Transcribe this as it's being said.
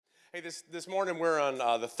Hey, this morning we're on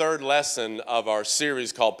the third lesson of our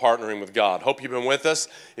series called Partnering with God. Hope you've been with us.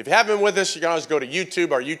 If you haven't been with us, you can always go to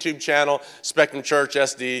YouTube, our YouTube channel, Spectrum Church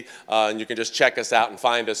SD, and you can just check us out and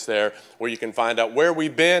find us there, where you can find out where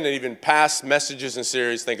we've been and even past messages and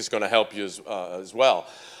series. I think it's going to help you as well.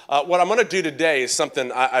 What I'm going to do today is something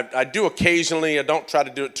I do occasionally. I don't try to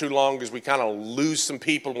do it too long because we kind of lose some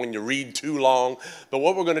people when you read too long. But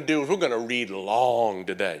what we're going to do is we're going to read long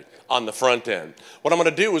today on the front end. What I'm going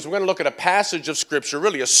to do is we're going to look at a passage of Scripture,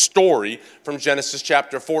 really a story from Genesis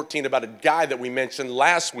chapter 14 about a guy that we mentioned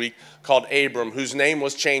last week called Abram, whose name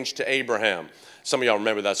was changed to Abraham. Some of y'all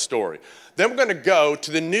remember that story. Then we're going to go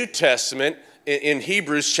to the New Testament in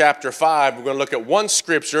Hebrews chapter 5. We're going to look at one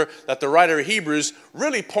scripture that the writer of Hebrews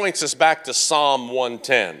really points us back to Psalm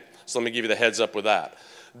 110. So let me give you the heads up with that.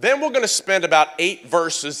 Then we're going to spend about 8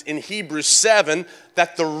 verses in Hebrews 7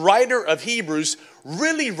 that the writer of Hebrews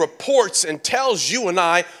really reports and tells you and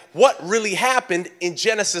I what really happened in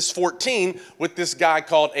Genesis 14 with this guy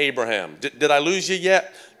called Abraham. Did I lose you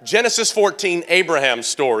yet? Genesis 14, Abraham's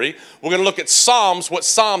story. We're going to look at Psalms, what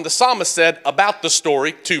the psalmist said about the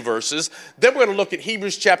story, 2 verses. Then we're going to look at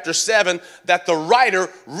Hebrews chapter 7, that the writer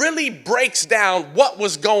really breaks down what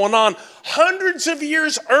was going on hundreds of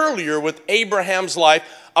years earlier with Abraham's life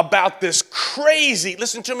about this crazy,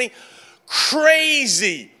 listen to me,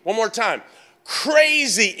 crazy, one more time,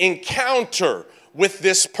 crazy encounter with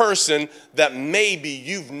this person that maybe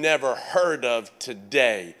you've never heard of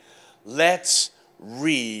today. Let's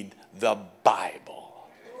read the Bible.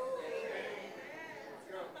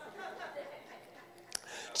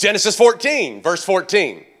 Genesis 14, verse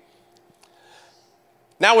 14.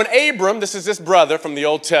 Now when Abram, this is this brother from the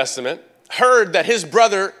Old Testament, heard that his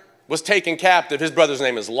brother was taken captive, his brother's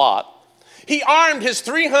name is Lot, he armed his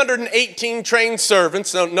 318 trained servants.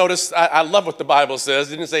 So notice, I love what the Bible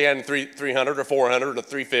says. It didn't say he had 300 or 400 or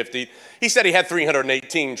 350. He said he had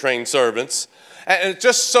 318 trained servants. And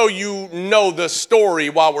just so you know the story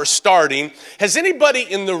while we're starting, has anybody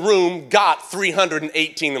in the room got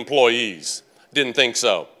 318 employees? Didn't think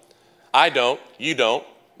so. I don't, you don't,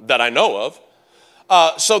 that I know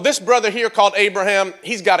of. So this brother here called Abraham,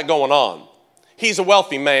 he's got it going on. He's a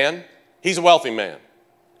wealthy man. He's a wealthy man.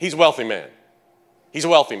 He's a wealthy man. He's a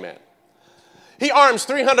wealthy man. He arms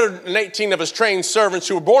 318 of his trained servants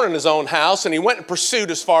who were born in his own house, and he went and pursued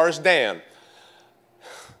as far as Dan.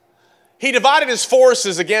 He divided his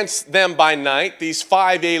forces against them by night. These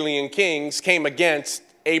 5 alien kings came against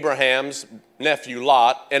Abraham's nephew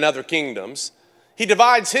Lot and other kingdoms. He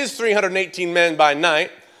divides his 318 men by night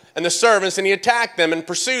and the servants, and he attacked them and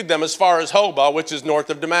pursued them as far as Hobah, which is north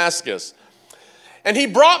of Damascus. And he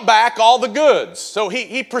brought back all the goods. So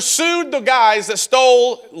he pursued the guys that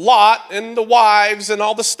stole Lot and the wives and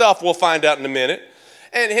all the stuff we'll find out in a minute.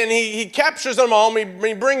 And he captures them all and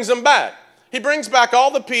he brings them back. He brings back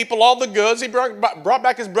all the people, all the goods. He brought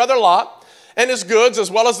back his brother Lot and his goods,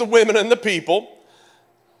 as well as the women and the people.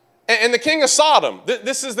 And the king of Sodom,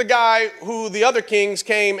 this is the guy who the other kings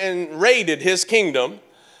came and raided his kingdom.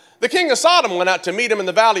 The king of Sodom went out to meet him in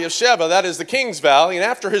the valley of Sheba, that is the king's valley, and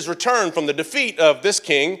after his return from the defeat of this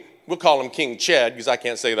king, we'll call him King Ched, because I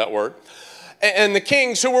can't say that word, and the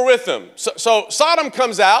kings who were with him. So Sodom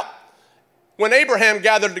comes out. When Abraham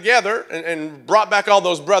gathered together and brought back all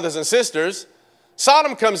those brothers and sisters,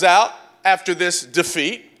 Sodom comes out after this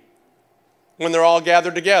defeat when they're all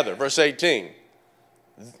gathered together. Verse 18.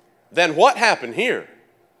 Then what happened here?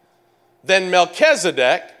 Then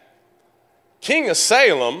Melchizedek, king of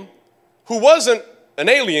Salem, who wasn't an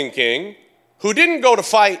alien king, who didn't go to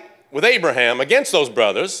fight with Abraham against those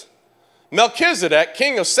brothers, Melchizedek,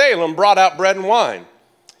 king of Salem, brought out bread and wine.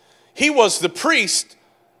 He was the priest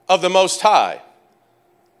of the Most High.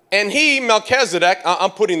 And he, Melchizedek,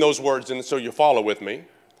 I'm putting those words in so you follow with me,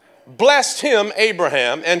 blessed him,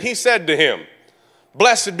 Abraham, and he said to him,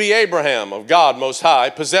 Blessed be Abraham of God Most High,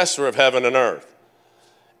 possessor of heaven and earth.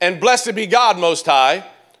 And blessed be God Most High,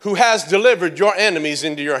 who has delivered your enemies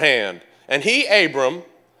into your hand. And he, Abram,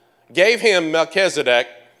 gave him, Melchizedek,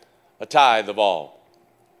 a tithe of all.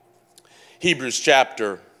 Hebrews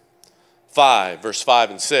chapter 5, verse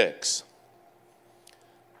 5 and 6.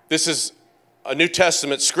 This is a New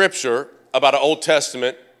Testament scripture about an Old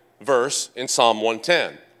Testament verse in Psalm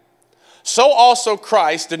 110. So also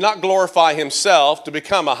Christ did not glorify himself to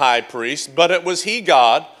become a high priest, but it was he,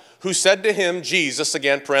 God, who said to him, Jesus,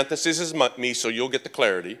 again, parenthesis is me, so you'll get the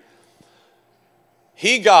clarity.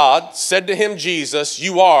 He, God, said to him, Jesus,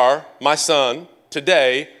 you are my son.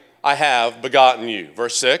 Today I have begotten you.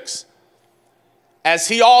 Verse 6. As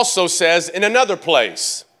he also says in another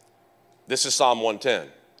place, this is Psalm 110.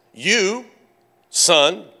 You,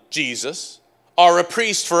 son, Jesus, are a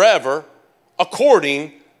priest forever,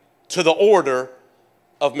 according to the order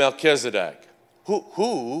of Melchizedek.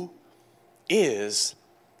 Who is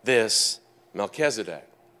this Melchizedek?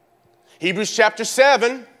 Hebrews chapter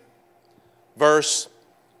 7, verse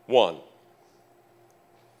 1.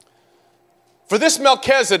 For this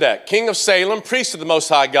Melchizedek, king of Salem, priest of the Most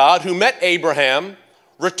High God, who met Abraham,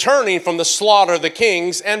 returning from the slaughter of the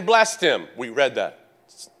kings, and blessed him. We read that,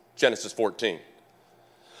 Genesis 14.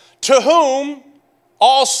 To whom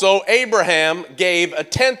also Abraham gave a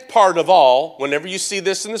tenth part of all. Whenever you see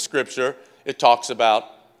this in the scripture, it talks about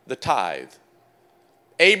the tithe.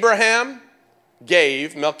 Abraham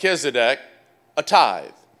gave Melchizedek a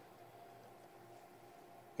tithe.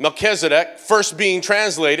 Melchizedek, first being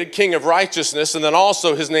translated king of righteousness, and then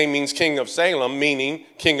also his name means king of Salem, meaning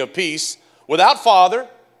king of peace. Without father,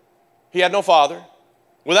 he had no father.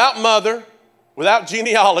 Without mother, without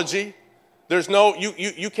genealogy, there's no,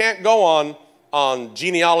 you can't go on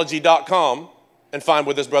genealogy.com and find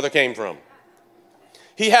where this brother came from.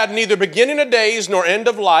 He had neither beginning of days nor end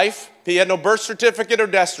of life. He had no birth certificate or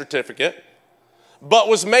death certificate, but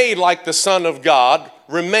was made like the Son of God,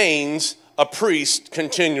 remains a priest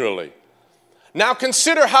continually. Now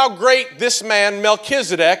consider how great this man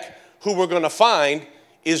Melchizedek, who we're going to find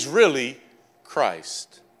is really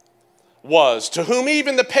Christ, was, to whom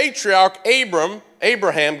even the patriarch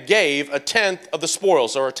Abraham gave a tenth of the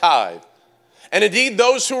spoils, or a tithe. And indeed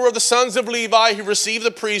those who were the sons of Levi who received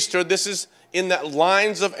the priesthood, this is in the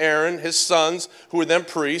lines of Aaron, his sons, who were then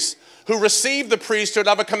priests, who received the priesthood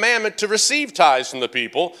of a commandment to receive tithes from the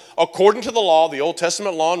people, according to the law, the Old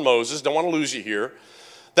Testament law and Moses, don't want to lose you here,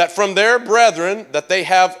 that from their brethren that they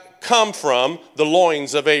have come from the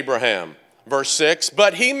loins of Abraham. Verse 6,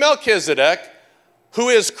 but he, Melchizedek, who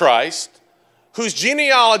is Christ, whose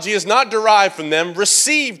genealogy is not derived from them,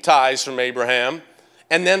 received tithes from Abraham,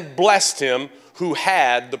 and then blessed him who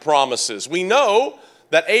had the promises. We know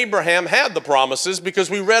that Abraham had the promises because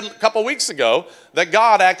we read a couple weeks ago that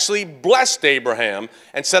God actually blessed Abraham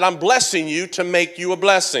and said, I'm blessing you to make you a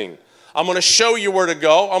blessing. I'm going to show you where to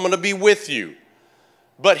go. I'm going to be with you.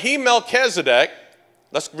 But he, Melchizedek,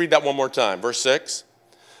 let's read that one more time, verse 6.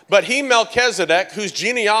 But he, Melchizedek, whose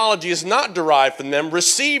genealogy is not derived from them,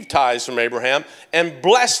 received tithes from Abraham and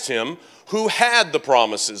blessed him who had the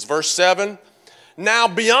promises. Verse 7. Now,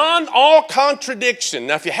 beyond all contradiction,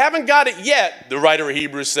 now if you haven't got it yet, the writer of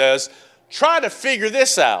Hebrews says, try to figure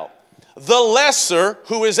this out. The lesser,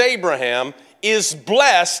 who is Abraham, is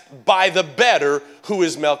blessed by the better, who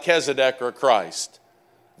is Melchizedek or Christ.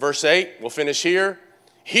 Verse 8, we'll finish here.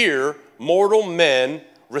 Here, mortal men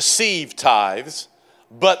receive tithes,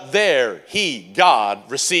 but there he,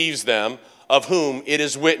 God, receives them, of whom it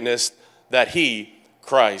is witnessed that he,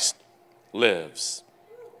 Christ, lives.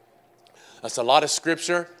 That's a lot of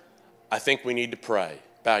scripture. I think we need to pray.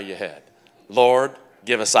 Bow your head. Lord,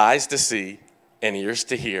 give us eyes to see and ears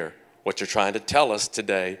to hear what you're trying to tell us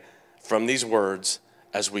today from these words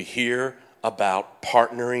as we hear about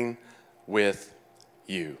partnering with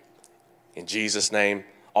you. In Jesus' name,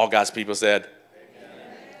 all God's people said,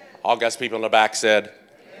 amen. All God's people in the back said,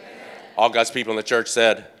 amen. All God's people in the church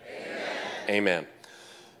said, amen. Amen.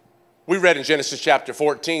 We read in Genesis chapter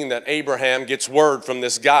 14 that Abraham gets word from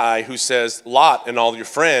this guy who says, Lot and all your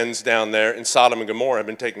friends down there in Sodom and Gomorrah have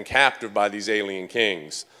been taken captive by these alien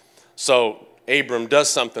kings. So Abram does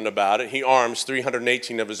something about it. He arms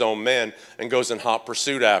 318 of his own men and goes in hot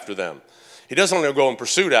pursuit after them. He doesn't only go in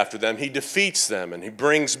pursuit after them, he defeats them, and he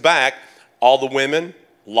brings back all the women,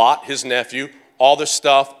 Lot, his nephew, all their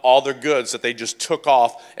stuff, all their goods that they just took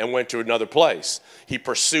off and went to another place. He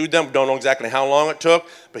pursued them, don't know exactly how long it took,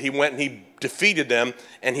 but he went and he defeated them,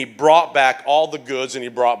 and he brought back all the goods and he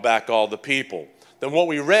brought back all the people. Then what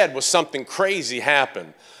we read was something crazy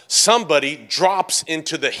happened. Somebody drops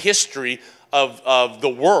into the history of the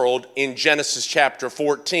world in Genesis chapter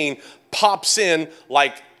 14, pops in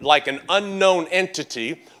like an unknown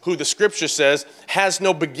entity who the scripture says has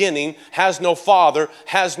no beginning, has no father,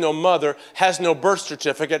 has no mother, has no birth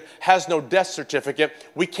certificate, has no death certificate.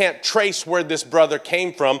 We can't trace where this brother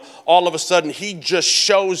came from. All of a sudden, he just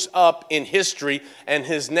shows up in history, and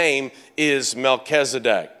his name is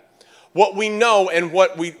Melchizedek. What we know and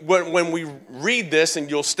when we read this, and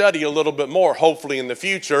you'll study a little bit more, hopefully in the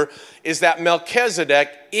future, is that Melchizedek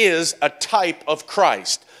is a type of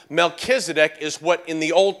Christ. Melchizedek is what in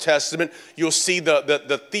the Old Testament you'll see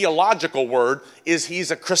the theological word is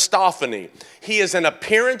he's a Christophany. He is an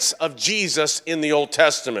appearance of Jesus in the Old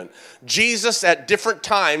Testament. Jesus at different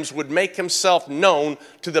times would make himself known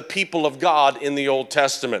to the people of God in the Old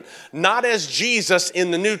Testament. Not as Jesus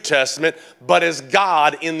in the New Testament, but as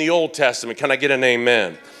God in the Old Testament. Can I get an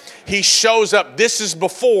amen? He shows up. This is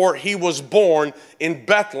before he was born in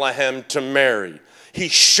Bethlehem to Mary. He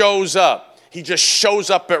shows up. He just shows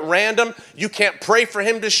up at random. You can't pray for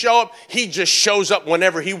him to show up. He just shows up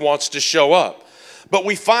whenever he wants to show up. But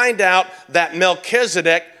we find out that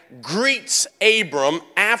Melchizedek greets Abram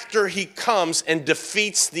after he comes and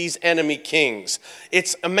defeats these enemy kings.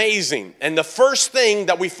 It's amazing. And the first thing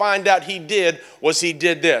that we find out he did was he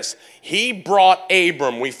did this. He brought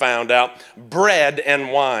Abram, we found out, bread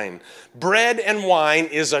and wine. Bread and wine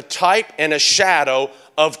is a type and a shadow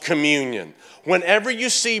of communion. Whenever you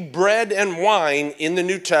see bread and wine in the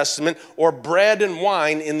New Testament or bread and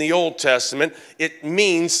wine in the Old Testament, it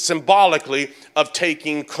means symbolically of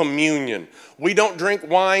taking communion. We don't drink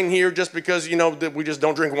wine here just because, that we just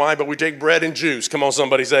don't drink wine, but we take bread and juice. Come on,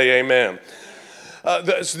 somebody say amen.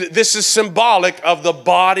 This is symbolic of the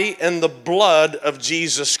body and the blood of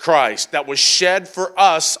Jesus Christ that was shed for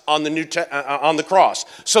us on the cross.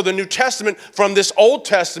 So the New Testament, from this Old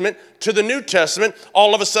Testament to the New Testament,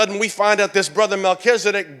 all of a sudden we find out this brother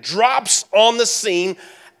Melchizedek drops on the scene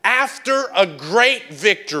after a great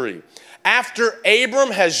victory. After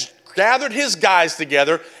Abram has gathered his guys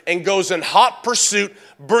together and goes in hot pursuit,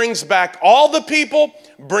 brings back all the people,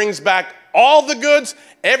 brings back all the goods.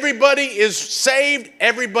 Everybody is saved.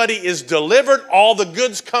 Everybody is delivered. All the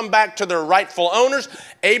goods come back to their rightful owners.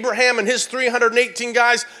 Abraham and his 318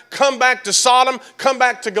 guys come back to Sodom, come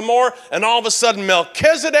back to Gomorrah, and all of a sudden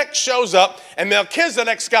Melchizedek shows up, and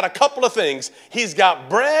Melchizedek's got a couple of things. He's got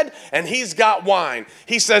bread and he's got wine.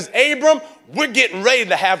 He says, Abram, we're getting ready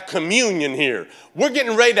to have communion here. We're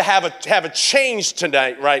getting ready to have a change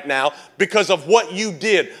tonight, right now, because of what you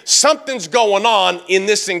did. Something's going on in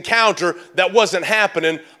this encounter that wasn't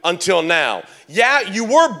happening until now. Yeah, you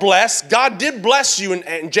were blessed. God did bless you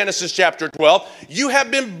in Genesis chapter 12. You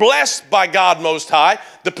have been blessed by God Most High,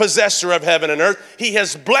 the possessor of heaven and earth. He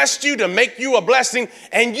has blessed you to make you a blessing,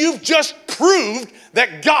 and you've just proved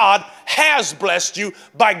that God has blessed you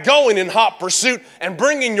by going in hot pursuit and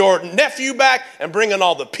bringing your nephew back and bringing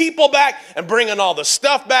all the people back and bringing all the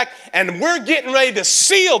stuff back. And we're getting ready to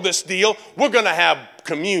seal this deal. We're going to have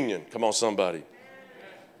communion. Come on, somebody.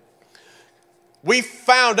 We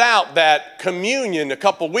found out that communion a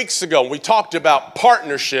couple weeks ago, we talked about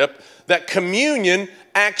partnership, that communion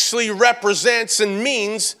actually represents and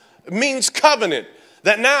means covenant.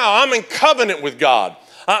 That now I'm in covenant with God.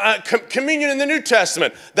 Communion in the New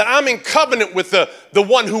Testament, that I'm in covenant with the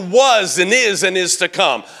one who was and is to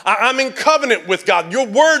come. I'm in covenant with God. Your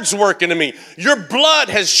word's working in me. Your blood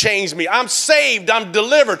has changed me. I'm saved. I'm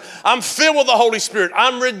delivered. I'm filled with the Holy Spirit.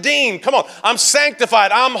 I'm redeemed. Come on. I'm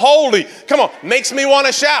sanctified. I'm holy. Come on. Makes me want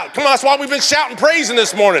to shout. Come on. That's why we've been shouting praising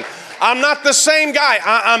this morning. I'm not the same guy.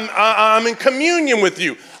 I'm in communion with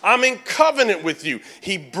you. I'm in covenant with you.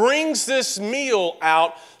 He brings this meal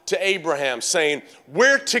out to Abraham saying,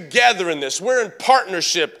 we're together in this. We're in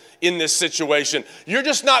partnership in this situation. You're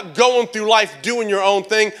just not going through life doing your own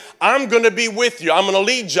thing. I'm going to be with you. I'm going to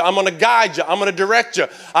lead you. I'm going to guide you. I'm going to direct you.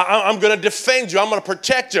 I'm going to defend you. I'm going to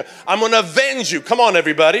protect you. I'm going to avenge you. Come on,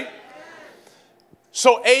 everybody.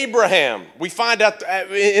 So Abraham, we find out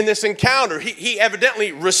in this encounter, he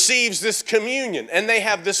evidently receives this communion, and they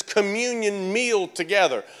have this communion meal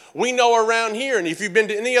together. We know around here, and if you've been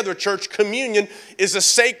to any other church, communion is a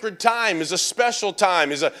sacred time, is a special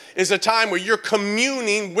time, is a time where you're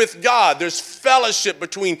communing with God. There's fellowship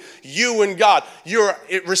between you and God. You're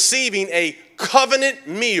receiving a covenant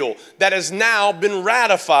meal that has now been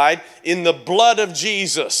ratified in the blood of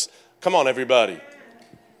Jesus. Come on, everybody.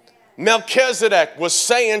 Melchizedek was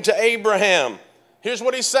saying to Abraham, here's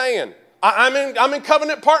what he's saying. I'm in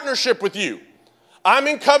covenant partnership with you. I'm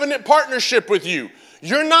in covenant partnership with you.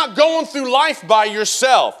 You're not going through life by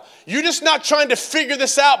yourself. You're just not trying to figure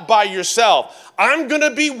this out by yourself. I'm going to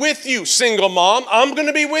be with you, single mom. I'm going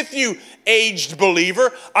to be with you, aged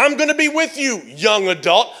believer. I'm going to be with you, young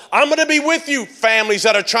adult. I'm going to be with you, families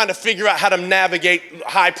that are trying to figure out how to navigate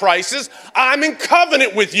high prices. I'm in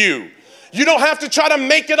covenant with you. You don't have to try to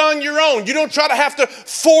make it on your own. You don't try to have to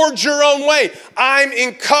forge your own way. I'm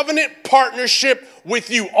in covenant partnership with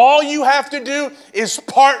you. All you have to do is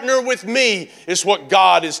partner with me, is what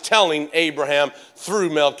God is telling Abraham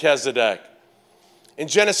through Melchizedek. In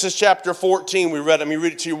Genesis chapter 14, we read it. Let me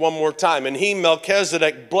read it to you one more time. And he,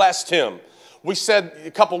 Melchizedek, blessed him. We said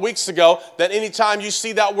a couple weeks ago that anytime you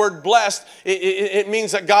see that word blessed, it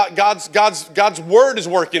means that God's word is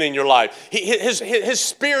working in your life. His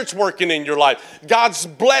Spirit's working in your life. God's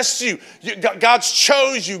blessed you. God's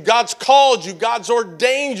chose you. God's called you. God's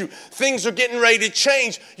ordained you. Things are getting ready to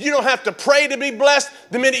change. You don't have to pray to be blessed.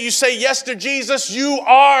 The minute you say yes to Jesus, you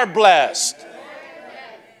are blessed.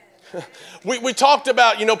 We talked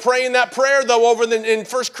about, praying that prayer, though, over in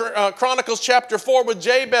 1 Chronicles chapter 4 with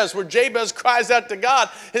Jabez, where Jabez cries out to God.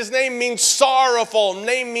 His name means sorrowful,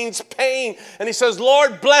 name means pain. And he says,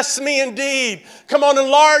 Lord, bless me indeed. Come on,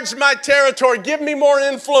 enlarge my territory. Give me more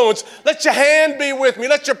influence. Let your hand be with me.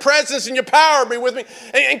 Let your presence and your power be with me.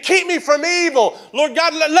 And keep me from evil. Lord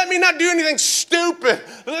God, let me not do anything stupid.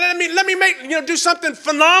 Let me make, do something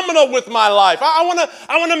phenomenal with my life. I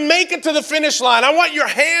want to make it to the finish line. I want your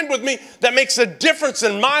hand with me that makes a difference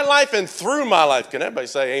in my life and through my life. Can everybody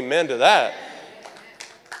say amen to that?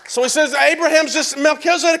 So he says,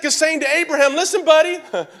 Melchizedek is saying to Abraham, listen, buddy,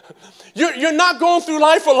 you're not going through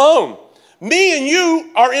life alone. Me and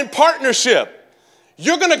you are in partnership.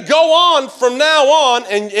 You're going to go on from now on,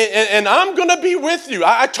 and I'm going to be with you.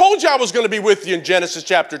 I told you I was going to be with you in Genesis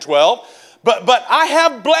chapter 12, but I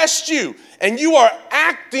have blessed you, and you are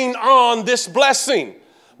acting on this blessing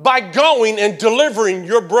by going and delivering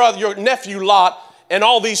your brother, your nephew Lot, and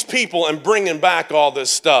all these people and bringing back all this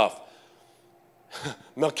stuff.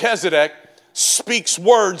 Melchizedek speaks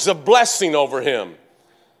words of blessing over him.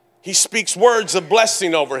 He speaks words of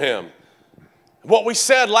blessing over him. What we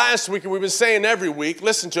said last week, and we've been saying every week,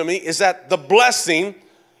 listen to me, is that the blessing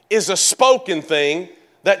is a spoken thing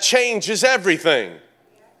that changes everything.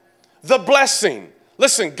 The blessing.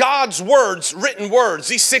 Listen, God's words, written words,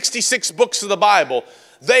 these 66 books of the Bible,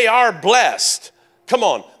 they are blessed. Come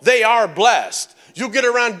on, they are blessed. You get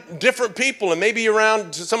around different people and maybe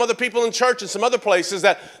around some other people in church and some other places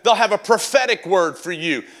that they'll have a prophetic word for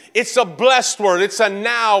you. It's a blessed word. It's a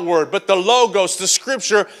now word. But the Logos, the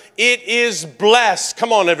scripture, it is blessed.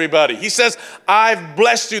 Come on, everybody. He says, I've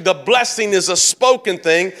blessed you. The blessing is a spoken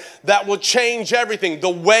thing that will change everything. The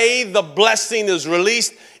way the blessing is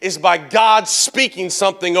released is by God speaking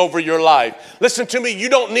something over your life. Listen to me. You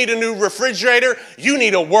don't need a new refrigerator. You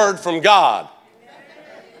need a word from God.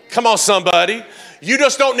 Come on, somebody. You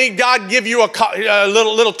just don't need God give you a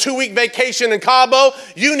little 2-week vacation in Cabo.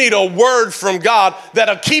 You need a word from God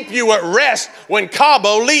that'll keep you at rest when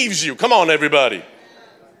Cabo leaves you. Come on, everybody.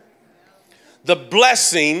 The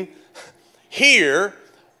blessing here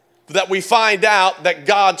that we find out that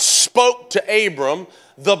God spoke to Abram,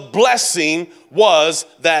 the blessing was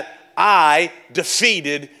that I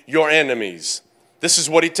defeated your enemies. This is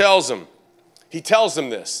what he tells him. He tells him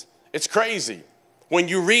this. It's crazy. When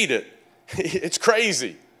you read it, it's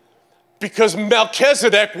crazy because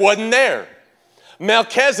Melchizedek wasn't there.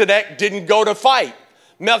 Melchizedek didn't go to fight.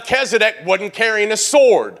 Melchizedek wasn't carrying a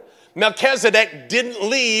sword. Melchizedek didn't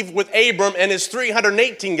leave with Abram and his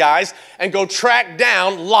 318 guys and go track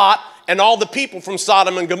down Lot and all the people from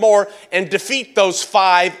Sodom and Gomorrah and defeat those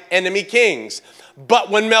 5 enemy kings. But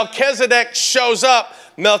when Melchizedek shows up,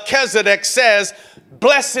 Melchizedek says,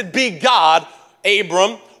 blessed be God,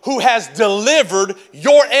 Abram, who has delivered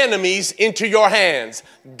your enemies into your hands.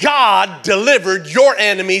 God delivered your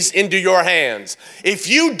enemies into your hands. If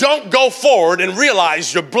you don't go forward and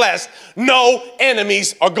realize you're blessed, no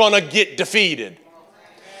enemies are going to get defeated.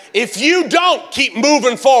 If you don't keep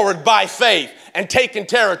moving forward by faith and taking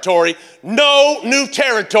territory, no new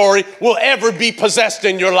territory will ever be possessed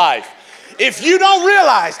in your life. If you don't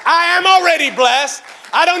realize I am already blessed,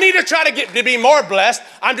 I don't need to try to get to be more blessed.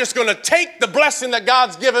 I'm just going to take the blessing that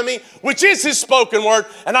God's given me, which is his spoken word,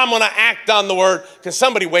 and I'm going to act on the word. Can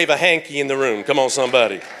somebody wave a hanky in the room? Come on,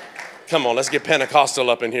 somebody. Come on, let's get Pentecostal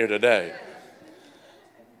up in here today.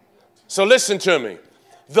 So listen to me.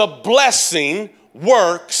 The blessing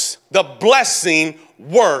works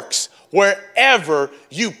wherever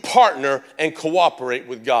you partner and cooperate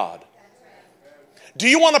with God. Do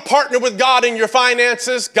you want to partner with God in your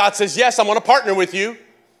finances? God says, yes, I want to partner with you.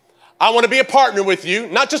 I want to be a partner with you.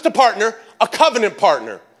 Not just a partner, a covenant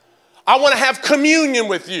partner. I want to have communion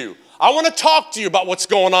with you. I want to talk to you about what's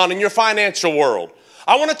going on in your financial world.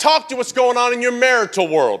 I want to talk to you what's going on in your marital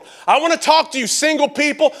world. I want to talk to you single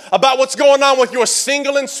people about what's going on with your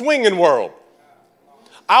single and swinging world.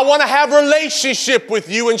 I want to have a relationship with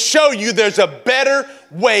you and show you there's a better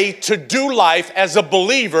way to do life as a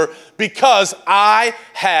believer because I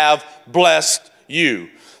have blessed you.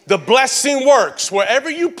 The blessing works wherever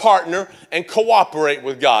you partner and cooperate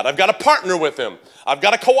with God. I've got to partner with him. I've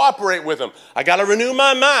got to cooperate with him. I got to renew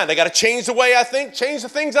my mind. I got to change the way I think, change the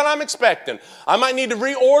things that I'm expecting. I might need to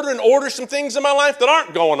reorder and order some things in my life that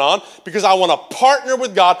aren't going on because I want to partner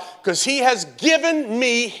with God because he has given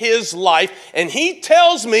me his life and he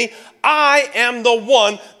tells me I am the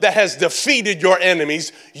one that has defeated your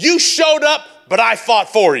enemies. You showed up, but I fought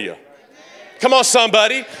for you. Come on,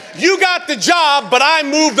 somebody. You got the job, but I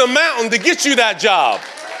moved the mountain to get you that job.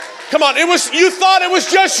 Come on, you thought it was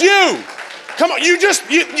just you. Come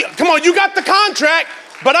on, you got the contract,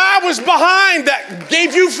 But I was behind that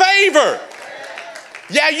gave you favor.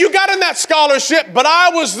 Yeah, you got in that scholarship, but I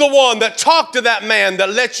was the one that talked to that man that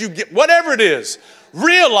let you get whatever it is.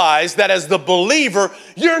 Realize that as the believer,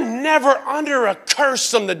 you're never under a curse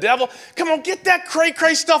from the devil. Come on, get that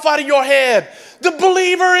cray-cray stuff out of your head. The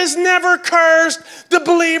believer is never cursed. The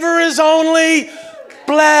believer is only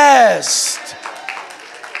blessed.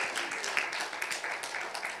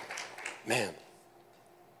 Man.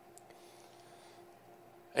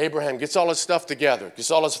 Abraham gets all his stuff together, gets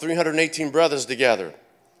all his 318 brothers together,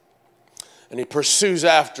 and he pursues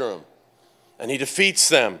after them, and he defeats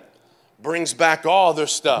them. Brings back all their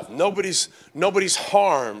stuff. Nobody's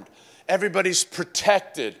harmed. Everybody's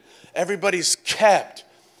protected. Everybody's kept.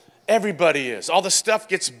 Everybody is. All the stuff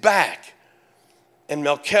gets back. And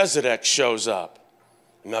Melchizedek shows up.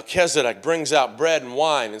 Melchizedek brings out bread and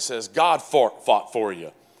wine and says, God fought for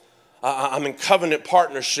you. I'm in covenant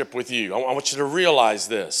partnership with you. I want you to realize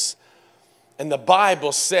this. And the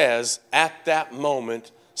Bible says at that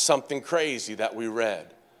moment something crazy that we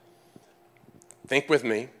read. Think with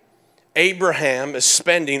me. Abraham is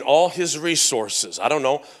spending all his resources. I don't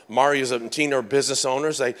know, Marius and Tina are business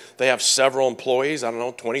owners. They have several employees, I don't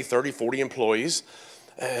know, 20, 30, 40 employees.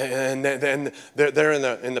 And then they're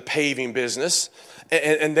in the paving business.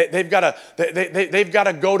 And they've got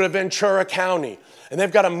to go to Ventura County. And they've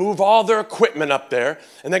got to move all their equipment up there,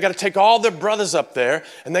 and they got to take all their brothers up there,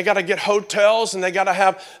 and they got to get hotels, and they got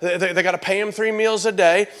to pay them 3 meals a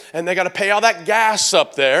day, and they got to pay all that gas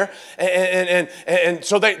up there, and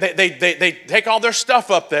so they take all their stuff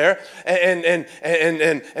up there, and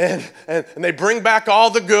they bring back all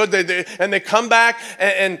the good, and they come back,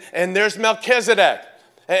 and there's Melchizedek,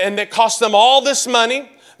 and it cost them all this money.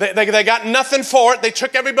 They got nothing for it. They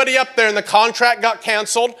took everybody up there and the contract got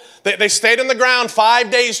canceled. They stayed on the ground 5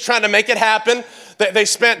 days trying to make it happen. They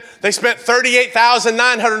spent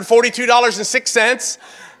 $38,942.06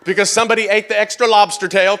 because somebody ate the extra lobster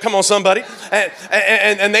tail. Come on, somebody.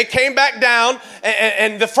 And they came back down,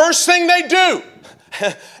 and the first thing they do,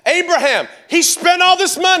 Abraham, he spent all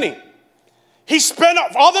this money. He spent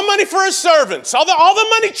all the money for his servants, all the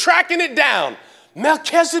money tracking it down.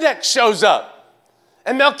 Melchizedek shows up.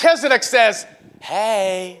 And Melchizedek says,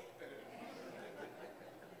 hey,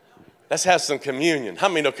 let's have some communion. How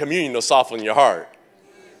many know communion will soften your heart?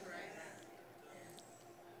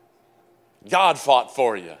 God fought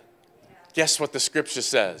for you. Guess what the scripture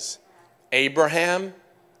says? Abraham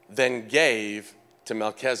then gave to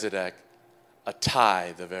Melchizedek a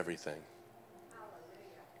tithe of everything.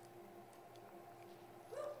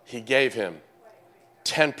 He gave him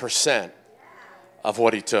 10% of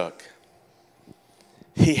what he took.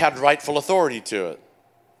 He had rightful authority to it,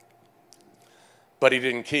 but he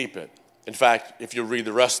didn't keep it. In fact, if you read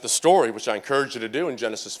the rest of the story, which I encourage you to do in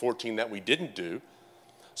Genesis 14 that we didn't do,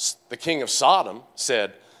 the king of Sodom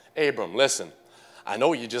said, Abram, listen, I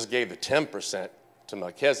know you just gave the 10% to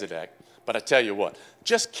Melchizedek, but I tell you what,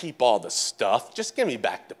 just keep all the stuff. Just give me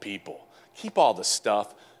back the people. Keep all the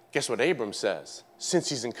stuff. Guess what Abram says? Since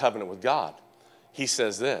he's in covenant with God, he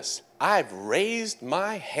says this, I've raised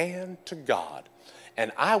my hand to God,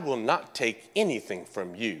 and I will not take anything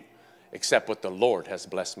from you except what the Lord has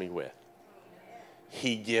blessed me with.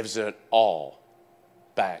 He gives it all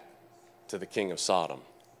back to the king of Sodom.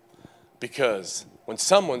 Because when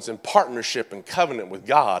someone's in partnership and covenant with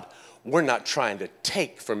God, we're not trying to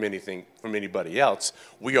take from anything from anybody else.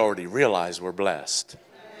 We already realize we're blessed.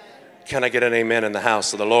 Can I get an amen in the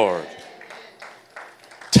house of the Lord?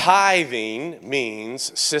 Tithing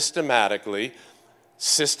means systematically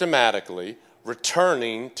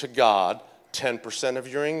returning to God 10% of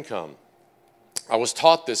your income. I was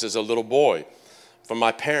taught this as a little boy from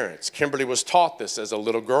my parents. Kimberly was taught this as a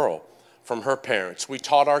little girl from her parents. We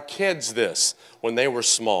taught our kids this when they were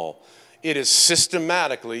small. It is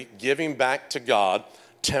systematically giving back to God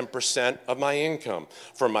 10% of my income.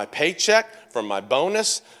 From my paycheck, from my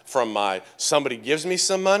bonus, from somebody gives me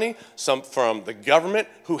some money, from the government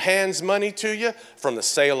who hands money to you, from the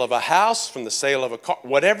sale of a house, from the sale of a car,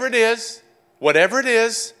 whatever it is,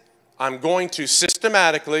 I'm going to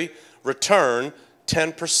systematically return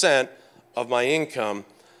 10% of my income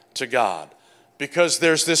to God. Because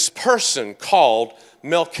there's this person called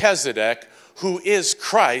Melchizedek who is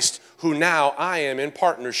Christ, who now I am in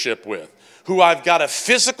partnership with, who I've got a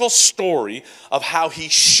physical story of how he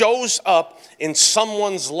shows up in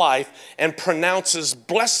someone's life and pronounces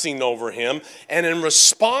blessing over him, and in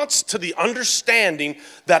response to the understanding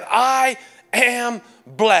that I am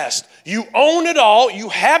blessed. You own it all, you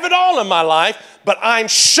have it all in my life, but I'm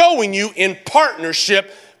showing you in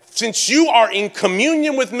partnership. Since you are in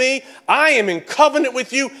communion with me, I am in covenant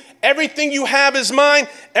with you. Everything you have is mine.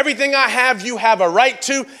 Everything I have, you have a right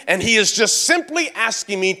to. And he is just simply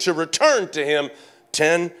asking me to return to him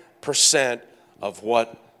 10% of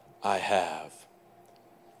what I have.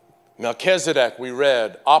 Melchizedek, we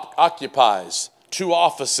read, occupies two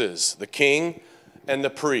offices, the king and the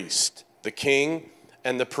priest. The king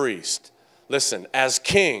and the priest. Listen, as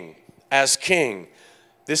king,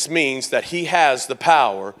 this means that he has the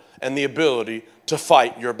power and the ability to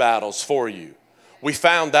fight your battles for you. We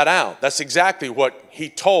found that out. That's exactly what he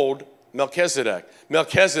told Melchizedek.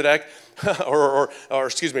 What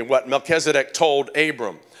Melchizedek told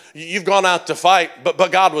Abram. You've gone out to fight,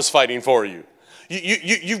 but God was fighting for you.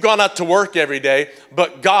 You've gone out to work every day,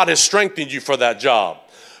 but God has strengthened you for that job.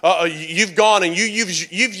 You've gone and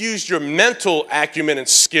you've used your mental acumen and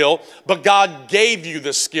skill, but God gave you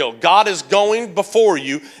the skill. God is going before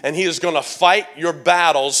you, and he is going to fight your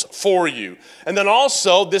battles for you. And then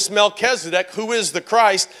also this Melchizedek, who is the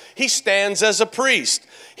Christ, he stands as a priest.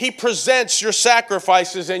 He presents your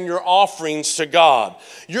sacrifices and your offerings to God.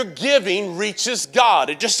 Your giving reaches God.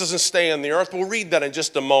 It just doesn't stay on the earth. We'll read that in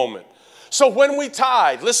just a moment. So when we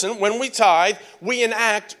tithe, listen, when we tithe, we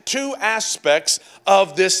enact two aspects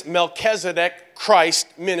of this Melchizedek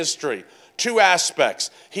Christ ministry. Two aspects.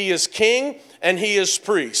 He is king and he is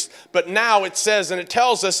priest. But now it says, and it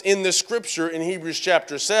tells us in this scripture in Hebrews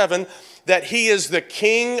chapter 7, that he is the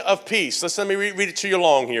king of peace. Let me read it to you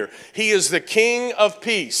along here. He is the king of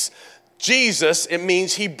peace. Jesus, it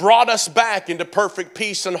means he brought us back into perfect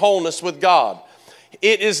peace and wholeness with God.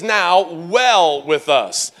 It is now well with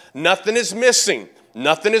us. Nothing is missing.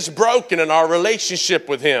 Nothing is broken in our relationship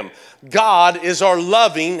with him. God is our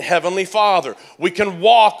loving heavenly Father. We can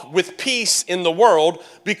walk with peace in the world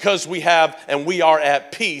because we have and we are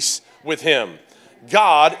at peace with him.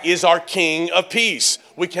 God is our King of peace.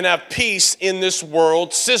 We can have peace in this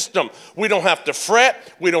world system. We don't have to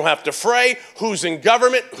fret. We don't have to fray. Who's in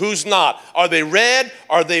government? Who's not? Are they red?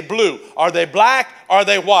 Are they blue? Are they black? Are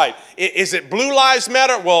they white? Is it Blue Lives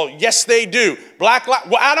Matter? Well, yes, they do. Black lives,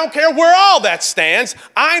 well, I don't care where all that stands.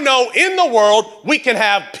 I know in the world we can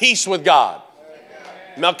have peace with God.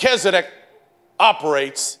 Melchizedek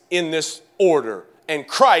operates in this order, and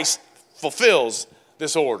Christ fulfills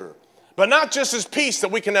this order. But not just as peace,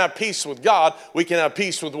 that we can have peace with God, we can have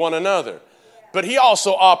peace with one another. But he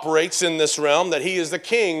also operates in this realm that he is the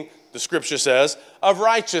king, the scripture says, of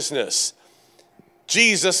righteousness.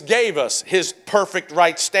 Jesus gave us his perfect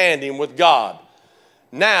right standing with God.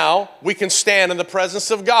 Now we can stand in the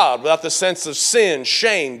presence of God without the sense of sin,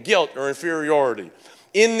 shame, guilt, or inferiority.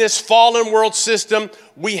 In this fallen world system,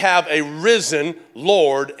 we have a risen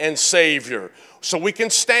Lord and Savior. So we can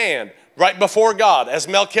stand right before God, as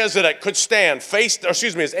Melchizedek could stand,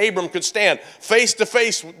 as Abram could stand face to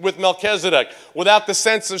face with Melchizedek without the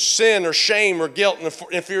sense of sin or shame or guilt and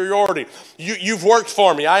inferiority. You've worked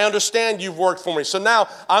for me. I understand you've worked for me. So now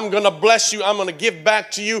I'm going to bless you. I'm going to give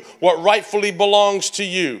back to you what rightfully belongs to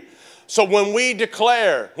you. So when we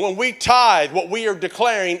declare, when we tithe, what we are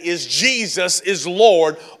declaring is Jesus is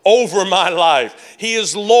Lord over my life. He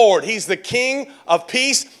is Lord. He's the King of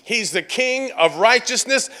peace. He's the King of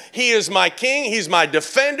righteousness. He is my King. He's my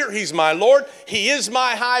defender. He's my Lord. He is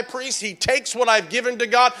my high priest. He takes what I've given to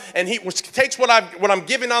God, and he takes what I'm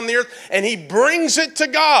giving on the earth, and he brings it to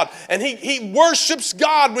God. And he worships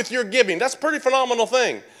God with your giving. That's a pretty phenomenal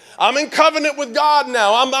thing. I'm in covenant with God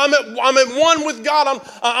now. I'm at one with God.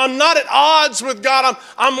 I'm not at odds with God.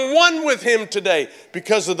 I'm one with him today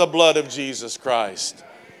because of the blood of Jesus Christ.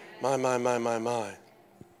 My.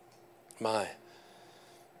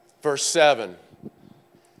 Verse 7.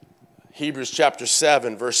 Hebrews chapter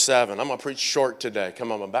 7, verse 7. I'm going to preach short today.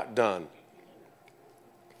 Come on, I'm about done.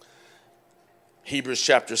 Hebrews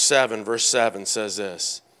chapter 7, verse 7 says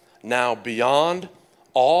this. Now beyond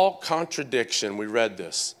all contradiction, we read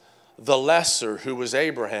this. The lesser, who was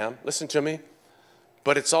Abraham, listen to me,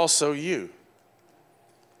 but it's also you,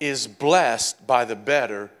 is blessed by the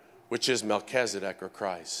better, which is Melchizedek or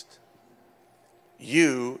Christ.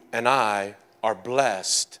 You and I are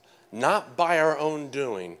blessed, not by our own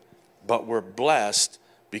doing, but we're blessed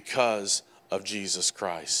because of Jesus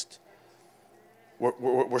Christ.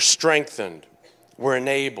 We're strengthened, we're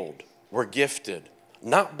enabled, we're gifted,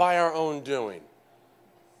 not by our own doing,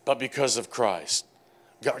 but because of Christ.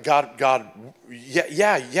 God,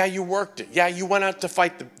 yeah, you worked it. Yeah, you went out to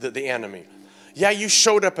fight the enemy. Yeah, you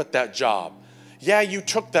showed up at that job. Yeah, you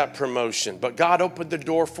took that promotion, but God opened the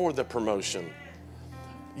door for the promotion.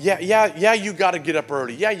 Yeah, you got to get up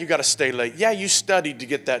early. Yeah, you got to stay late. Yeah, you studied to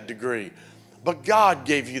get that degree, but God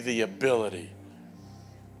gave you the ability.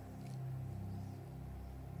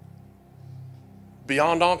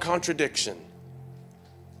 Beyond all contradiction,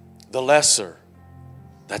 the lesser.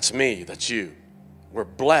 That's me, that's you. We're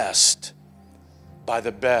blessed by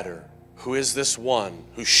the better, who is this one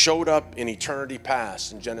who showed up in eternity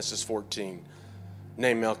past in Genesis 14,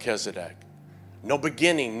 named Melchizedek. No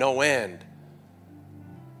beginning, no end.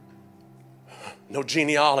 No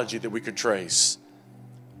genealogy that we could trace.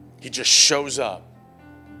 He just shows up.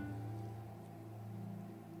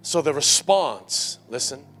 So the response,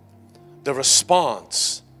 listen, the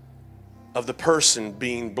response of the person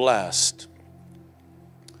being blessed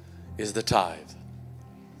is the tithe.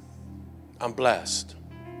 I'm blessed.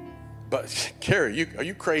 But Gary, are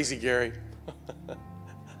you crazy, Gary?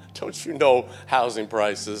 Don't you know housing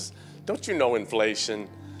prices? Don't you know inflation?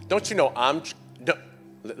 Don't you know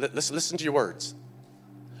listen to your words.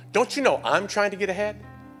 Don't you know I'm trying to get ahead?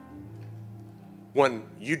 When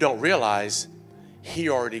you don't realize he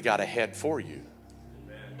already got ahead for you.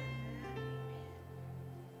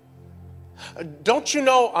 Don't you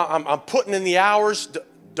know I'm putting in the hours?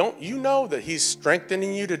 Don't you know that he's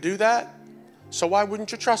strengthening you to do that? So why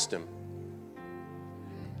wouldn't you trust him?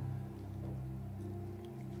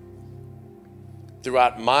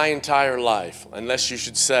 Throughout my entire life, unless you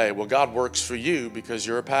should say, well, God works for you because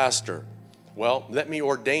you're a pastor. Well, let me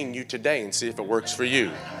ordain you today and see if it works for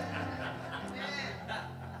you.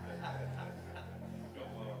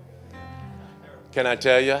 Can I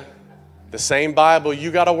tell you? The same Bible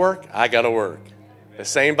you got to work, I got to work. The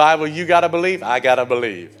same Bible you got to believe, I got to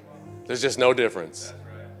believe. There's just no difference.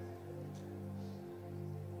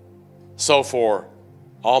 So for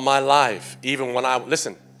all my life, even when I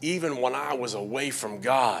was away from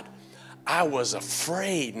God, I was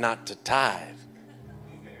afraid not to tithe.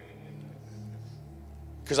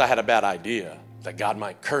 Because I had a bad idea that God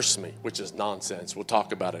might curse me, which is nonsense. We'll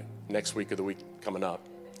talk about it next week or the week coming up.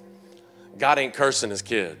 God ain't cursing his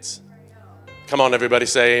kids. Come on, everybody,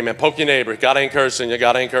 say amen. Poke your neighbor. God ain't cursing you.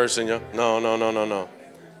 God ain't cursing you. No, no, no, no, no.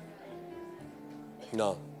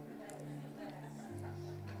 No.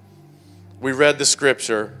 We read the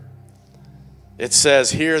scripture. It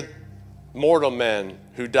says here, mortal men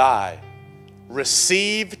who die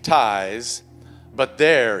receive tithes, but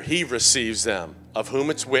there he receives them, of whom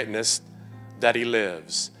it's witnessed that he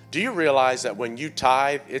lives. Do you realize that when you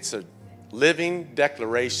tithe, it's a living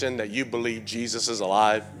declaration that you believe Jesus is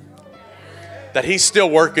alive? That he's still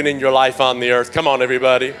working in your life on the earth. Come on,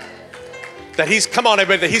 everybody. That he's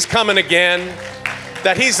coming again.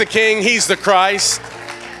 That he's the King, he's the Christ.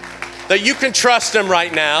 That you can trust him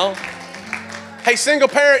right now. Hey, single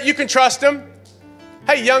parent, you can trust him.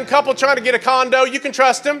 Hey, young couple trying to get a condo, you can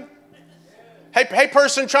trust him. Hey,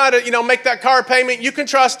 person trying to, make that car payment, you can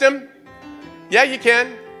trust him. Yeah, you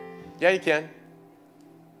can. Yeah, you can.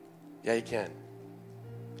 Yeah, you can.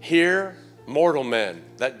 Here, mortal men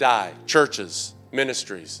that die, churches,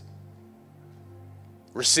 ministries,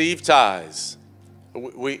 receive tithes.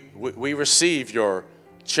 We receive your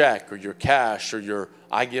check or your cash or your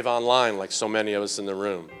I give online, like so many of us in the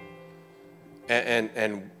room.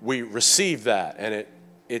 And we receive that, and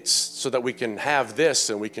it's so that we can have this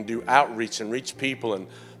and we can do outreach and reach people, and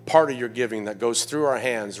part of your giving that goes through our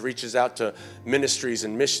hands reaches out to ministries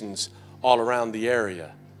and missions all around the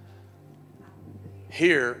area.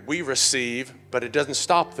 Here we receive, but it doesn't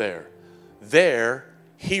stop there. There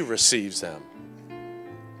he receives them,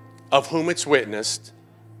 of whom it's witnessed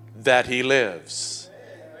that he lives.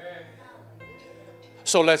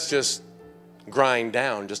 So let's just grind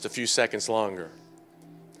down just a few seconds longer.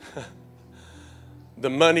 The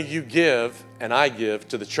money you give and I give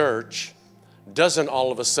to the church doesn't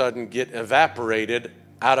all of a sudden get evaporated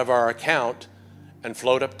out of our account and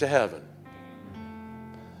float up to heaven.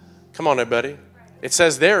 Come on, everybody. It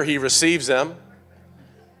says there he receives them.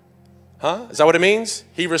 Huh? Is that what it means?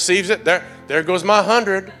 He receives it. There goes my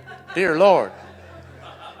 100. Dear Lord.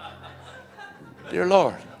 Dear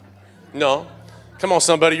Lord. No. Come on,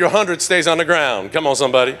 somebody. Your 100 stays on the ground. Come on,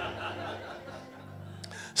 somebody.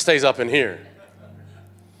 Stays up in here.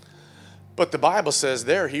 But the Bible says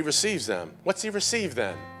there he receives them. What's he receive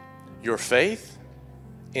then? Your faith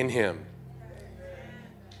in him.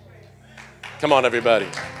 Come on, everybody.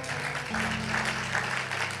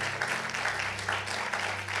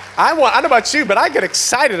 I don't know about you, but I get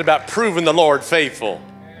excited about proving the Lord faithful.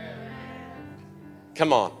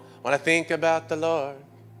 Come on. When I think about the Lord,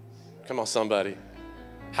 come on, somebody.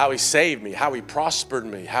 How he saved me, how he prospered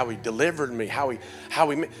me, how he delivered me, how he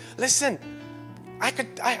listen,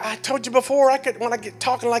 I told you before, when I get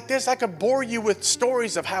talking like this, I could bore you with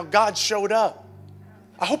stories of how God showed up.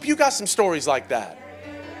 I hope you got some stories like that.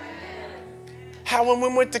 How when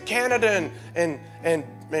we went to Canada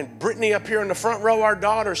and Brittany up here in the front row, our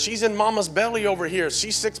daughter, she's in mama's belly over here.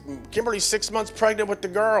 Kimberly's 6 months pregnant with the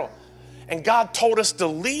girl. And God told us to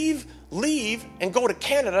leave and go to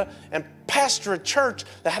Canada and pastor a church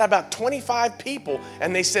that had about 25 people.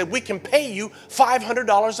 And they said, we can pay you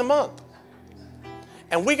 $500 a month.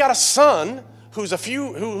 And we got a son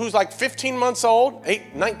who's like 15 months old,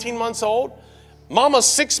 19 months old. Mama's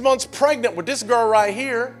 6 months pregnant with this girl right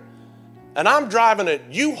here. And I'm driving a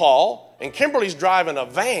U-Haul, and Kimberly's driving a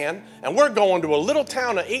van, and we're going to a little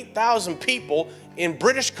town of 8,000 people in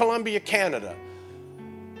British Columbia, Canada,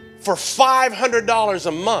 for $500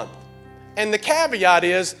 a month. And the caveat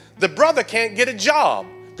is the brother can't get a job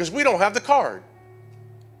because we don't have the card.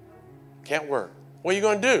 Can't work. What are you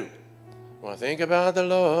going to do? Well, think about the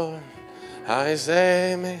Lord, how he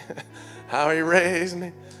saved me, how he raised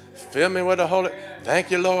me, fill me with the Holy.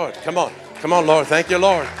 Thank you, Lord. Come on, Lord. Thank you,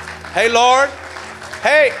 Lord. Hey, Lord.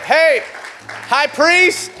 Hey, high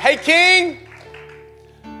priest. Hey, king.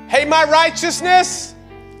 Hey, my righteousness.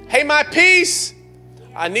 Hey, my peace.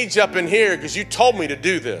 I need you up in here because you told me to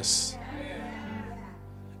do this.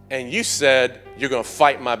 And you said you're going to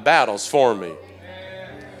fight my battles for me.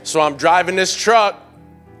 So I'm driving this truck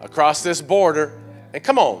across this border. And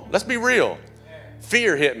come on, let's be real.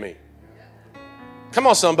 Fear hit me. Come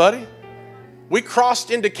on, somebody. We crossed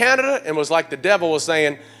into Canada and was like the devil was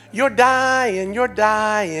saying, you're dying, you're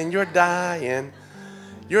dying, you're dying.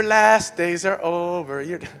 Your last days are over.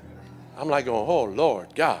 I'm like going, oh,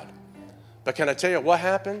 Lord God. But can I tell you what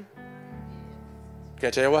happened? Can I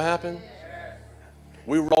tell you what happened?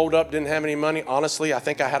 We rolled up, didn't have any money. Honestly, I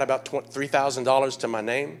think I had about $3,000 to my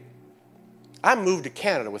name. I moved to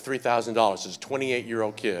Canada with $3,000 as a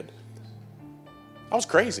 28-year-old kid. I was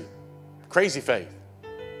crazy. Crazy faith.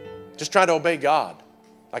 Just trying to obey God.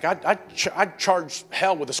 Like I'd charge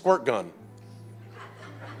hell with a squirt gun.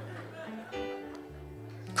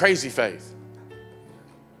 Crazy faith.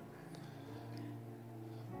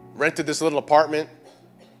 Rented this little apartment.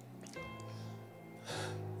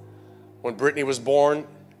 When Brittany was born,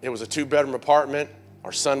 it was a 2-bedroom apartment.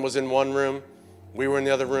 Our son was in one room. We were in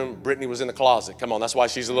the other room. Brittany was in the closet. Come on, that's why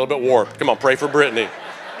she's a little bit warped. Come on, pray for Brittany.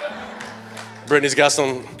 Brittany's got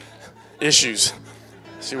some issues.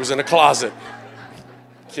 She was in the closet.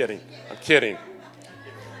 Kidding. I'm kidding.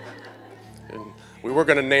 And we were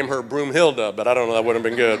going to name her Broomhilda, but I don't know, that wouldn't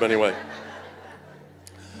have been good. But anyway.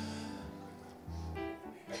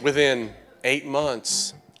 Within 8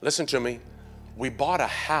 months, listen to me, we bought a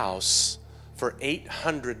house for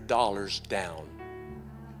 $800 down.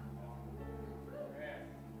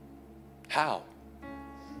 How?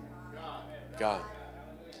 God.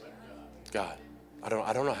 I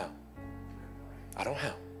don't know how. I don't know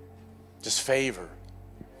how. Just favor.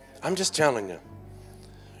 I'm just telling you.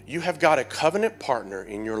 You have got a covenant partner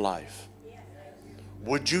in your life.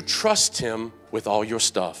 Would you trust him with all your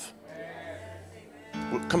stuff?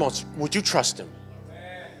 Come on, would you trust him?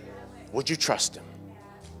 Would you trust him?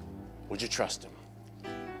 Would you trust him?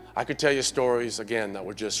 I could tell you stories, again, that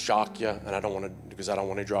would just shock you, and I don't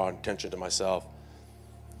want to draw attention to myself,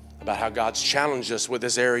 about how God's challenged us with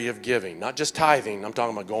this area of giving. Not just tithing, I'm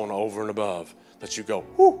talking about going over and above. That you go,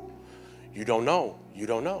 whoo, you don't know.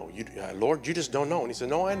 Lord, you just don't know. And he said,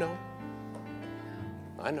 no, I know.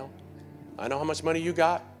 I know how much money you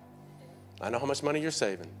got. I know how much money you're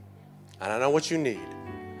saving. And I know what you need.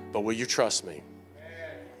 But will you trust me?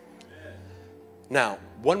 Now,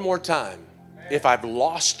 one more time, if I've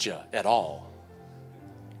lost you at all,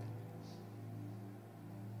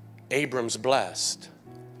 Abram's blessed,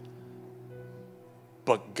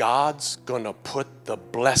 but God's going to put the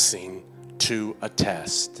blessing to a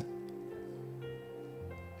test.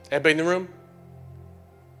 Everybody in the room?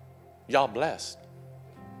 Y'all blessed.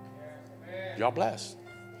 Y'all blessed.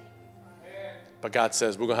 But God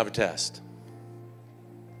says, we're going to have a test.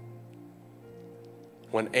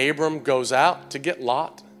 When Abram goes out to get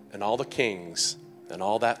Lot and all the kings and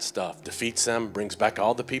all that stuff, defeats them, brings back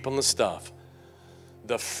all the people and the stuff,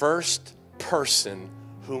 the first person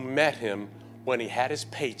who met him when he had his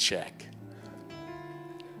paycheck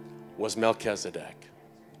was Melchizedek.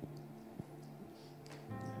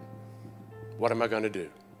 What am I going to do?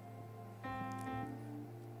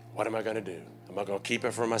 What am I going to do? Am I going to keep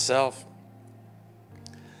it for myself?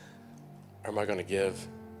 Or am I going to give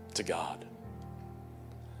to God?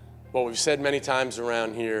 Well, we've said many times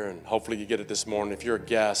around here, and hopefully you get it this morning. If you're a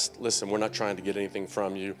guest, listen, we're not trying to get anything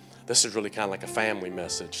from you. This is really kind of like a family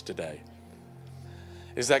message today.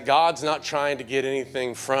 Is that God's not trying to get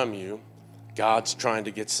anything from you. God's trying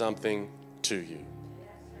to get something to you.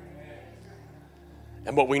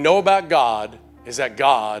 And what we know about God is that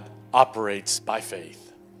God operates by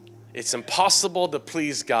faith. It's impossible to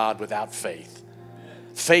please God without faith.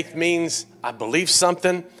 Faith means I believe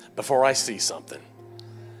something before I see something.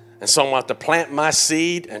 And so I'm going to have to plant my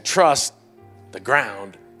seed and trust the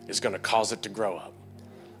ground is going to cause it to grow up.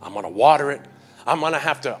 I'm going to water it. I'm going to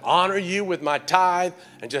have to honor you with my tithe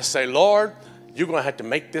and just say, Lord, you're going to have to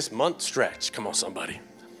make this month stretch. Come on, somebody.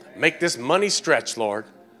 Make this money stretch, Lord.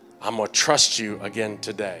 I'm going to trust you again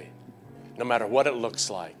today, no matter what it looks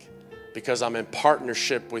like, because I'm in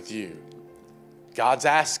partnership with you. God's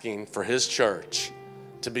asking for his church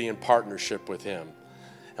to be in partnership with him.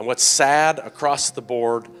 And what's sad across the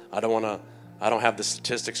board, I don't have the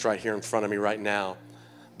statistics right here in front of me right now,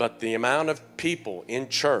 but the amount of people in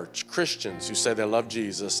church, Christians who say they love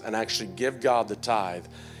Jesus and actually give God the tithe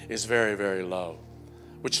is very, very low.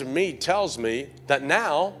 Which to me tells me that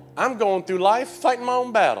now I'm going through life fighting my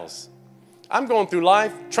own battles. I'm going through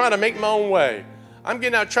life trying to make my own way. I'm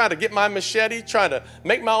getting out trying to get my machete, trying to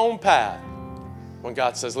make my own path. When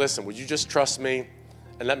God says, listen, would you just trust me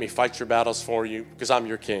and let me fight your battles for you? Because I'm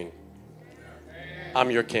your king.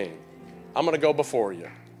 I'm your king. I'm going to go before you.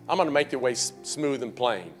 I'm going to make your way smooth and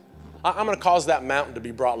plain. I'm going to cause that mountain to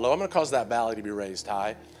be brought low. I'm going to cause that valley to be raised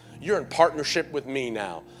high. You're in partnership with me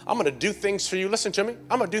now. I'm going to do things for you. Listen to me.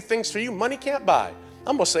 I'm going to do things for you money can't buy.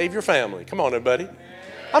 I'm going to save your family. Come on, everybody.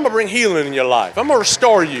 I'm going to bring healing in your life. I'm going to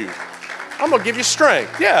restore you. I'm going to give you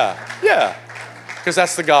strength. Yeah. Because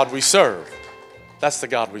that's the God we serve. That's the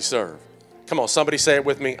God we serve. Come on, somebody say it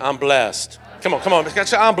with me. I'm blessed. Come on.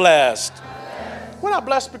 I'm blessed. We're not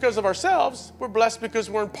blessed because of ourselves. We're blessed because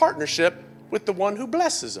we're in partnership with the one who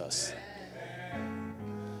blesses us.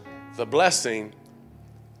 The blessing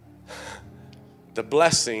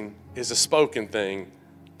is a spoken thing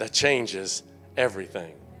that changes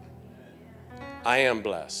everything. I am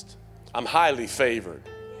blessed. I'm highly favored.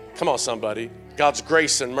 Come on, somebody. God's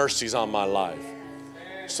grace and mercy is on my life.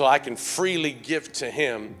 So I can freely give to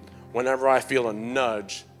him whenever I feel a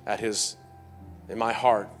nudge in my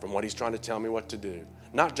heart from what he's trying to tell me what to do.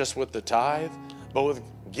 Not just with the tithe, but with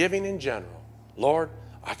giving in general. Lord,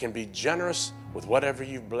 I can be generous with whatever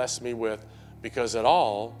you've blessed me with because it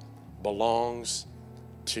all belongs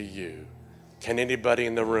to you. Can anybody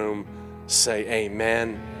in the room say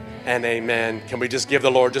amen and amen? Can we just give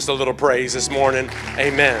the Lord just a little praise this morning?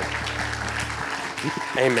 Amen.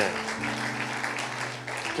 Amen.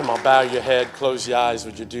 Come on, bow your head, close your eyes.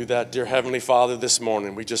 Would you do that? Dear Heavenly Father, this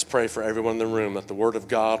morning we just pray for everyone in the room that the Word of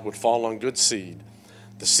God would fall on good seed.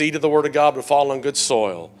 The seed of the Word of God would fall on good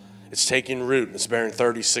soil. It's taking root and it's bearing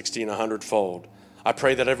 30, 60, and 100-fold. I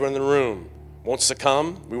pray that everyone in the room won't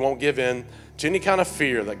succumb. We won't give in to any kind of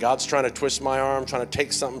fear that God's trying to twist my arm, trying to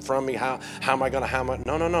take something from me. How am I going to,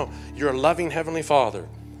 No. You're a loving Heavenly Father.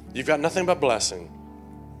 You've got nothing but blessing.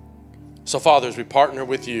 So, Father, as we partner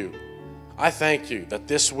with you, I thank you that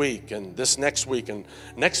this week and this next week and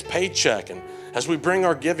next paycheck, and as we bring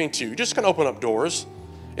our giving to you, you're just going to open up doors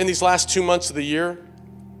in these last 2 months of the year.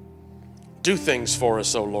 Do things for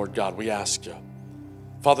us, oh Lord God, we ask you.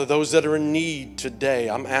 Father, those that are in need today,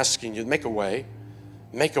 I'm asking you, make a way,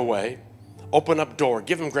 open up door,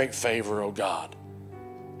 give them great favor, oh God.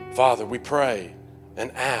 Father, we pray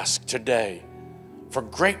and ask today for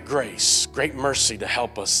great grace, great mercy to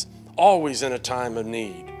help us always in a time of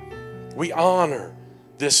need. We honor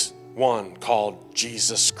this one called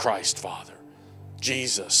Jesus Christ, Father.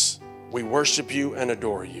 Jesus, we worship you and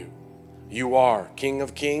adore you. You are King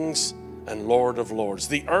of Kings and Lord of Lords.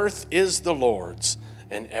 The earth is the Lord's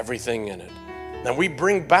and everything in it. And we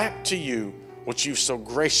bring back to you what you've so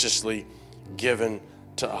graciously given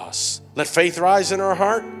to us. Let faith rise in our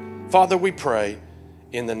heart. Father, we pray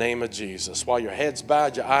in the name of Jesus. While your head's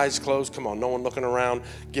bowed, your eyes closed, come on, no one looking around.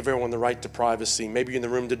 Give everyone the right to privacy. Maybe you're in the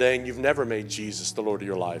room today and you've never made Jesus the Lord of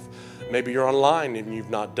your life. Maybe you're online and you've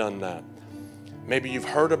not done that. Maybe you've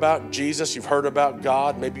heard about Jesus, you've heard about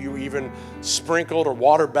God. Maybe you even sprinkled or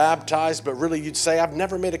water baptized, but really you'd say, I've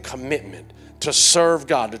never made a commitment to serve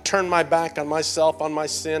God, to turn my back on myself, on my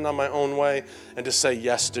sin, on my own way, and to say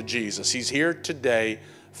yes to Jesus. He's here today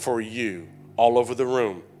for you, all over the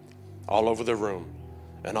room,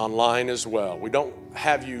 and online as well. We don't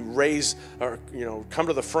have you raise or come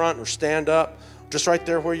to the front or stand up. Just right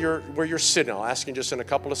there where you're sitting. I'll ask you just in a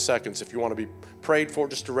couple of seconds if you want to be prayed for,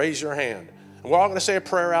 just to raise your hand. And we're all going to say a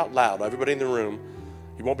prayer out loud. Everybody in the room,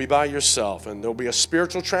 you won't be by yourself, and there'll be a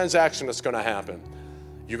spiritual transaction that's going to happen.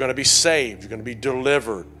 You're going to be saved. You're going to be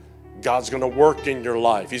delivered. God's going to work in your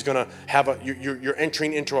life. He's going to have you're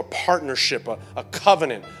entering into a partnership, a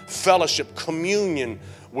covenant, fellowship, communion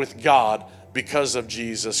with God because of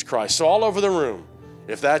Jesus Christ. So all over the room,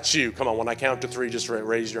 if that's you, come on, when I count to 3, just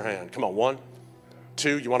raise your hand. Come on, 1,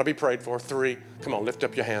 2, you want to be prayed for. 3, come on, lift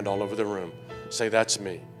up your hand all over the room. Say, that's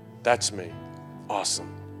me. That's me.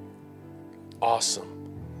 Awesome.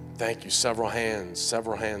 Thank you. Several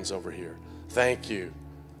hands over here. Thank you.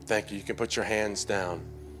 Thank you. You can put your hands down.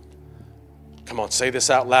 Come on, say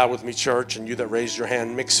this out loud with me, church, and you that raised your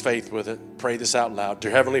hand, mix faith with it. Pray this out loud.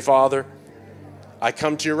 Dear Heavenly Father, I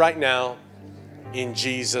come to you right now in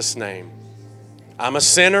Jesus' name. I'm a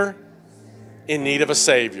sinner in need of a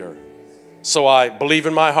Savior. So I believe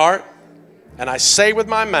in my heart and I say with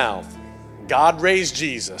my mouth, God raised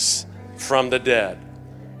Jesus from the dead.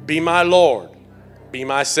 Be my Lord, be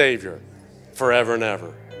my Savior forever and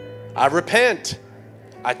ever. I repent,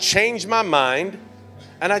 I change my mind,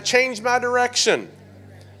 and I change my direction.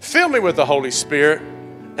 Fill me with the Holy Spirit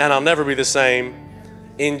and I'll never be the same.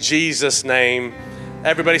 In Jesus' name.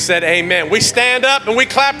 Everybody said amen. We stand up and we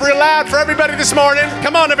clap real loud for everybody this morning.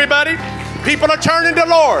 Come on, everybody. People are turning to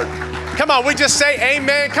Lord. Come on, we just say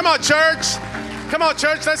amen. Come on, church. Come on,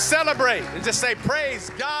 church, let's celebrate and just say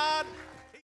praise God.